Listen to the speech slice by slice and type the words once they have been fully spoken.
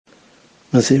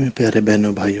مسیح میں پیارے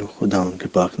بہنوں بھائیوں، خداوند کے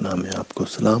پاک نام میں آپ کو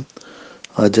سلام۔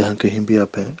 آج جہاں کہیں بھی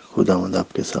آپ ہیں، خداوند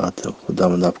آپ کے ساتھ ہے،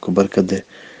 خداوند آپ کو برکت دے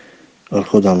اور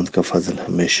خداوند کا فضل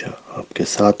ہمیشہ آپ کے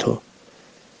ساتھ ہو۔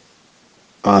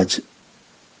 آج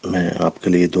میں آپ کے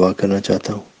لیے دعا کرنا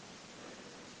چاہتا ہوں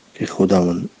کہ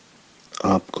خداوند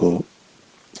آپ کو،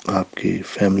 آپ کی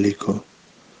فیملی کو،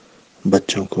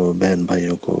 بچوں کو، بہن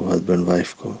بھائیوں کو، ہسبینڈ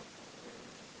وائف کو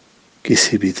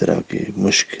کسی بھی طرح کی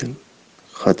مشکل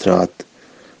خطرات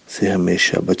سے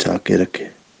ہمیشہ بچا کے رکھے۔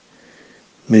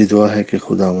 میری دعا ہے کہ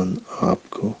خداوند آپ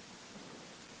کو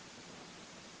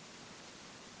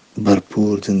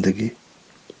بھرپور زندگی،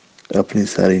 اپنی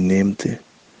ساری نعمتیں،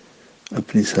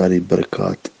 اپنی ساری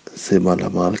برکات سے مالا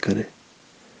مال کرے۔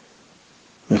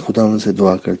 میں خداوند سے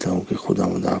دعا کرتا ہوں کہ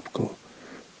خداوند آپ کو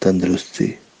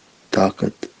تندرستی،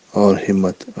 طاقت اور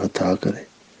ہمت عطا کرے۔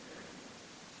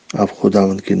 آپ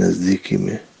خداوند کی نزدیکی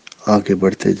میں آگے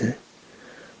بڑھتے جائیں،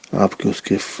 آپ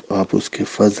اس کے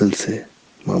فضل سے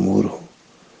معمور ہوں۔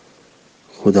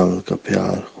 خداوند کا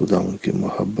پیار، خداوند کی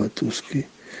محبت، اس کی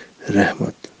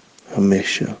رحمت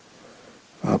ہمیشہ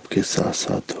آپ کے ساتھ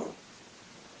ساتھ ہو،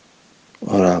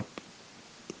 اور آپ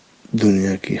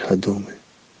دنیا کی حدوں میں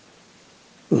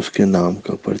اس کے نام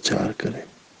کا پرچار کریں۔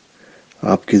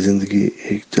 آپ کی زندگی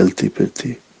ایک چلتی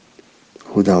پھرتی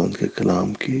خداوند کے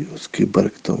کلام کی، اس کی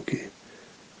برکتوں کی،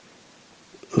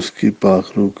 اس کی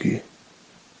پاک روح کی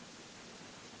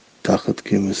طاقت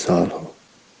کی مثال ہو۔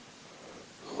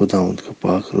 خداوند کا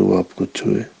پاک روح آپ کو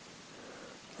چھوئے،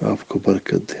 آپ کو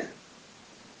برکت دے۔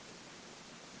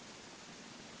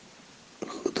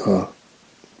 خدا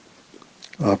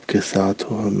آپ کے ساتھ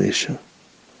ہو ہمیشہ۔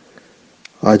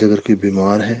 آج اگر کوئی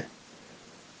بیمار ہے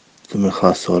تو میں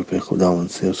خاص طور پہ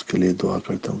خداوند سے اس کے لیے دعا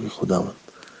کرتا ہوں کہ خداوند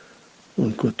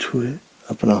ان کو چھوئے،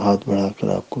 اپنا ہاتھ بڑھا کر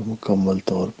آپ کو مکمل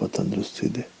طور پر تندرستی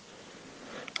دے،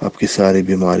 آپ کی ساری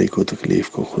بیماری کو، تکلیف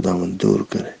کو خداوند دور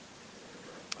کرے۔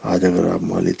 آج اگر آپ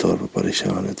مالی طور پر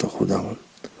پریشان ہیں تو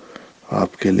خداوند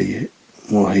آپ کے لیے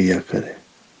مہیا کرے۔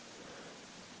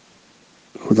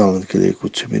 خداوند کے لیے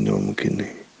کچھ بھی ناممکن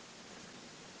نہیں۔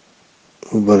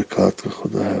 وہ برکات کا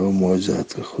خدا ہے، وہ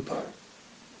معجزات کا خدا ہے۔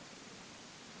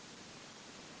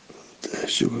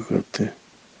 شکر کرتے ہیں،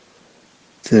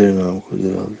 تیرے نام کو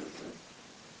جلال دیتے۔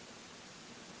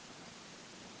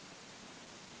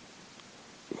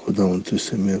 خداوند تجھ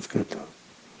سے محنت کرتا ہوں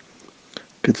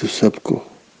کہ تو سب کو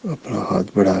اپنا ہاتھ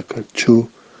بڑھا کر چھو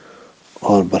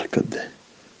اور برکت دے۔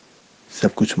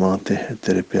 سب کچھ مانگتے ہیں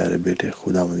تیرے پیارے بیٹے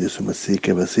خداوند یسوع مسیح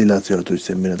کے وسیلہ سے، اور تجھ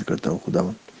سے محنت کرتا ہوں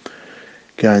خداوند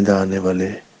کہ آئندہ آنے والے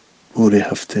پورے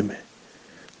ہفتے میں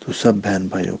تو سب بہن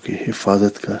بھائیوں کی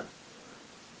حفاظت کر،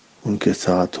 ان کے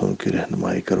ساتھ ہو، ان کی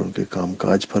رہنمائی کر، ان کے کام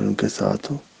کاج پر ان کے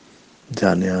ساتھ ہو،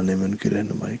 جانے آنے میں ان کی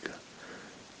رہنمائی کر،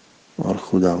 اور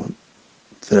خداوند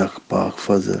تیرا پاک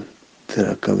فضل،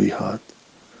 تیرا قوی ہاتھ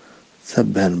سب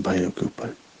بہن بھائیوں کے اوپر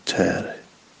چھایا رہے۔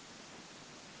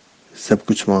 سب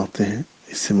کچھ مانگتے ہیں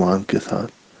اس ایمان کے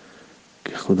ساتھ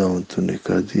کہ خداوند تو نے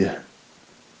کر دیا ہے۔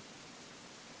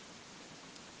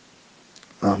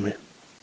 آمین۔